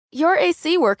Your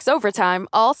AC works overtime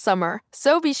all summer,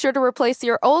 so be sure to replace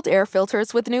your old air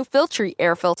filters with new Filtry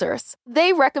air filters.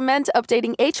 They recommend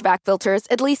updating HVAC filters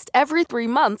at least every 3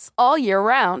 months all year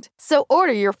round. So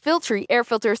order your Filtry air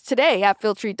filters today at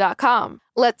Filtry.com.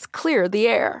 Let's clear the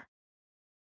air.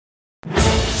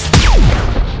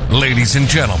 Ladies and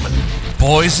gentlemen,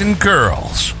 boys and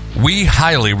girls, we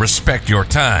highly respect your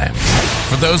time.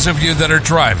 For those of you that are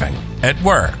driving, at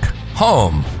work,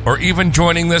 home, or even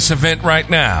joining this event right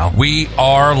now, we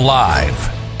are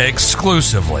live,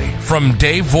 exclusively from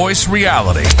Dave Voice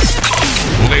Reality.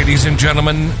 Ladies and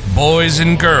gentlemen, boys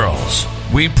and girls,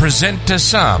 we present to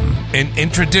some and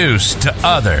introduce to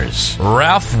others,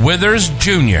 Ralph Withers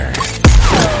Jr.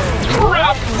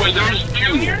 Ralph Withers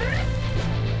Jr.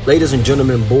 Ladies and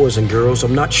gentlemen, boys and girls,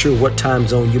 I'm not sure what time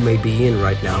zone you may be in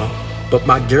right now, but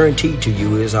my guarantee to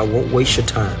you is I won't waste your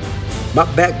time. My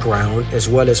background, as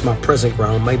well as my present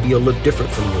ground, may be a little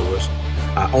different from yours.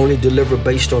 I only deliver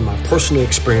based on my personal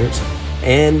experience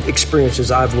and experiences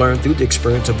I've learned through the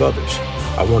experience of others.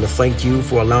 I want to thank you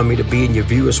for allowing me to be in your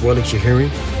view as well as your hearing.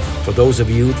 For those of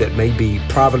you that may be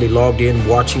privately logged in,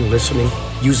 watching, listening,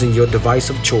 using your device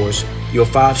of choice, your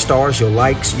 5 stars, your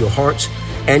likes, your hearts,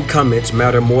 and comments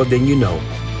matter more than you know.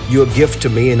 You're a gift to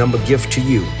me and I'm a gift to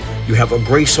you. You have a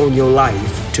grace on your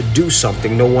life to do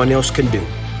something no one else can do.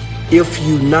 If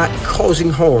you're not causing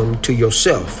harm to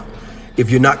yourself, if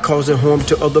you're not causing harm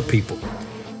to other people,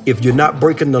 if you're not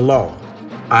breaking the law,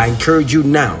 I encourage you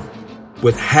now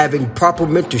with having proper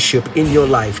mentorship in your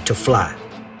life to fly.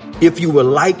 If you would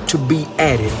like to be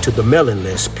added to the mailing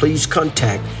list, please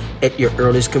contact at your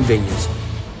earliest convenience.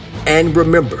 And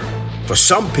remember, for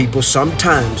some people,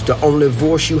 sometimes the only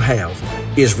voice you have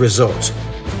is results.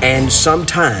 And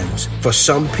sometimes, for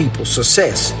some people,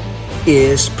 success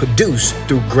is produced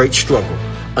through great struggle.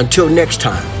 Until next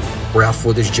time, Ralph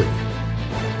Withers Jr.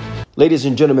 Ladies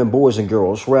and gentlemen, boys and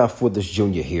girls, Ralph Withers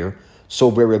Jr. here. So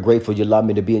very grateful you allowed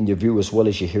me to be in your view as well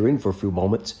as your hearing for a few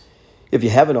moments. If you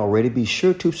haven't already, be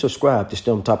sure to subscribe to stay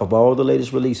on top of all the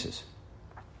latest releases.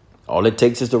 All it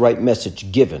takes is the right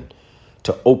message given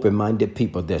to open-minded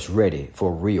people that's ready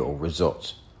for real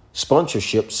results.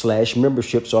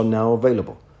 Sponsorships/memberships are now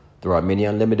available. There are many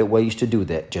unlimited ways to do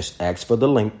that. Just ask for the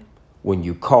link when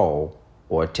you call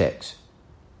or text.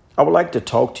 I would like to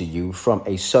talk to you from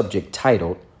a subject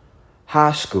titled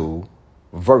High School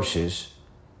versus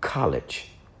College.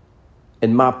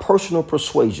 In my personal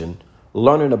persuasion,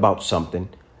 learning about something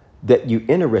that you're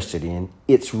interested in,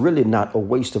 it's really not a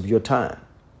waste of your time,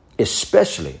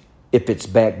 especially if it's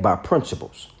backed by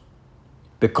principles,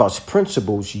 because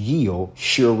principles yield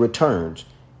sure returns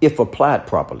if applied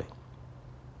properly.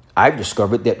 I've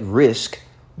discovered that risk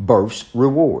births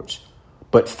rewards,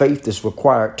 but faith is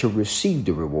required to receive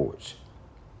the rewards.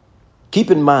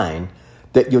 Keep in mind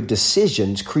that your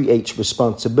decisions create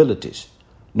responsibilities,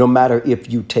 no matter if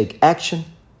you take action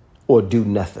or do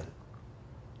nothing.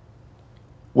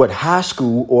 What high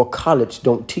school or college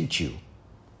don't teach you,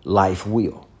 life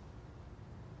will.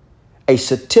 A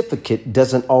certificate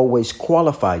doesn't always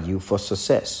qualify you for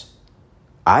success.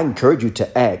 I encourage you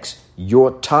to ask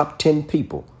your top 10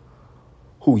 people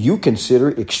who you consider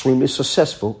extremely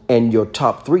successful and your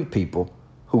top 3 people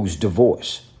who's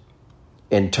divorced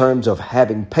in terms of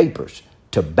having papers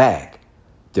to back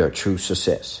their true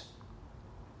success.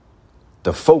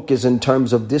 The focus in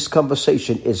terms of this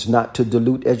conversation is not to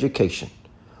dilute education,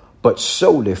 but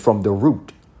solely from the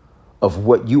root of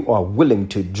what you are willing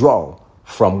to draw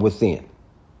from within,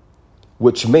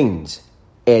 which means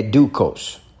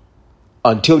educos.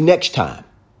 Until next time,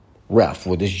 Ralph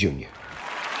Withers Jr.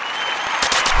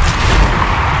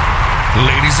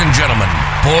 Ladies and gentlemen,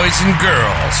 boys and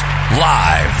girls,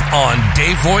 live on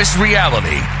Dave Voice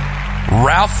Reality,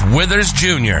 Ralph Withers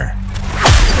Jr.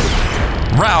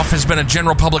 Ralph has been a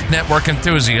general public network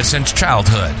enthusiast since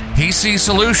childhood. He sees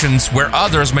solutions where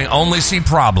others may only see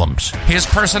problems. His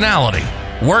personality,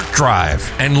 work drive,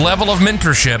 and level of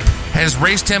mentorship has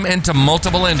raced him into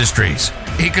multiple industries.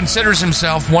 He considers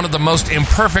himself one of the most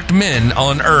imperfect men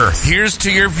on earth. Here's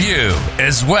to your view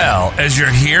as well as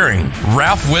your hearing.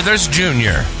 Ralph Withers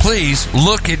Jr. Please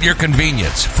look at your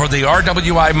convenience for the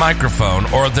RWI microphone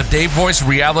or the Dave Voice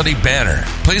Reality banner.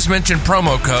 Please mention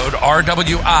promo code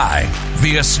RWI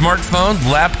via smartphone,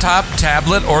 laptop,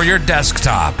 tablet, or your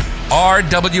desktop.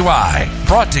 RWI,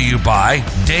 brought to you by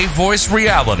Dave Voice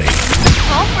Reality.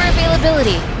 Call for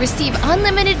availability. Receive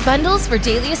unlimited bundles for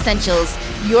daily essentials.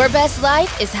 Your best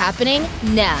life is happening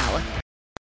now.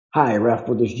 Hi, Ralph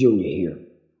Withers Jr. here.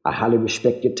 I highly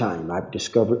respect your time. I've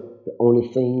discovered the only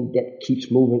thing that keeps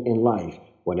moving in life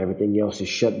when everything else is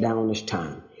shut down is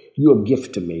time. You're a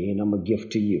gift to me and I'm a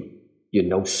gift to you. You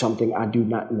know something I do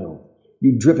not know.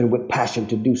 You're driven with passion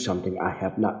to do something I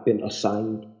have not been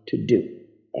assigned to do.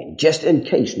 And just in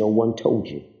case no one told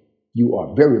you, you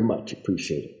are very much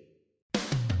appreciated.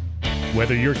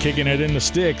 Whether you're kicking it in the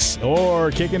sticks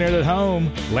or kicking it at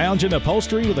home, lounge in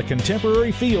upholstery with a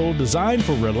contemporary feel designed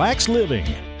for relaxed living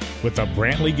with the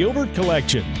Brantley Gilbert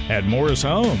Collection at Morris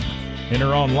Home.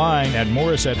 Enter online at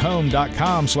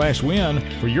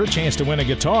morrisathome.com/win for your chance to win a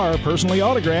guitar personally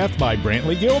autographed by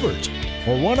Brantley Gilbert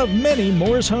or one of many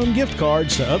Morris Home gift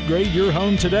cards to upgrade your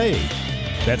home today.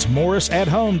 That's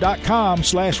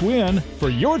morrisathome.com/win for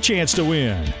your chance to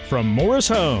win from Morris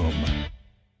Home.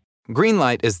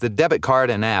 Greenlight is the debit card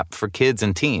and app for kids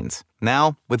and teens.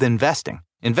 Now, with investing.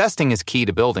 Investing is key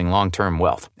to building long-term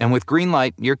wealth. And with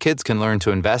Greenlight, your kids can learn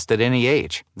to invest at any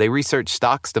age. They research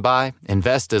stocks to buy,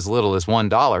 invest as little as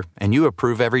 $1, and you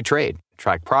approve every trade.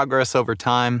 Track progress over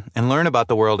time and learn about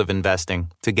the world of investing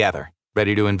together.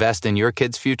 Ready to invest in your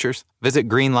kids' futures? Visit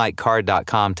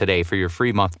greenlightcard.com today for your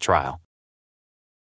free month trial.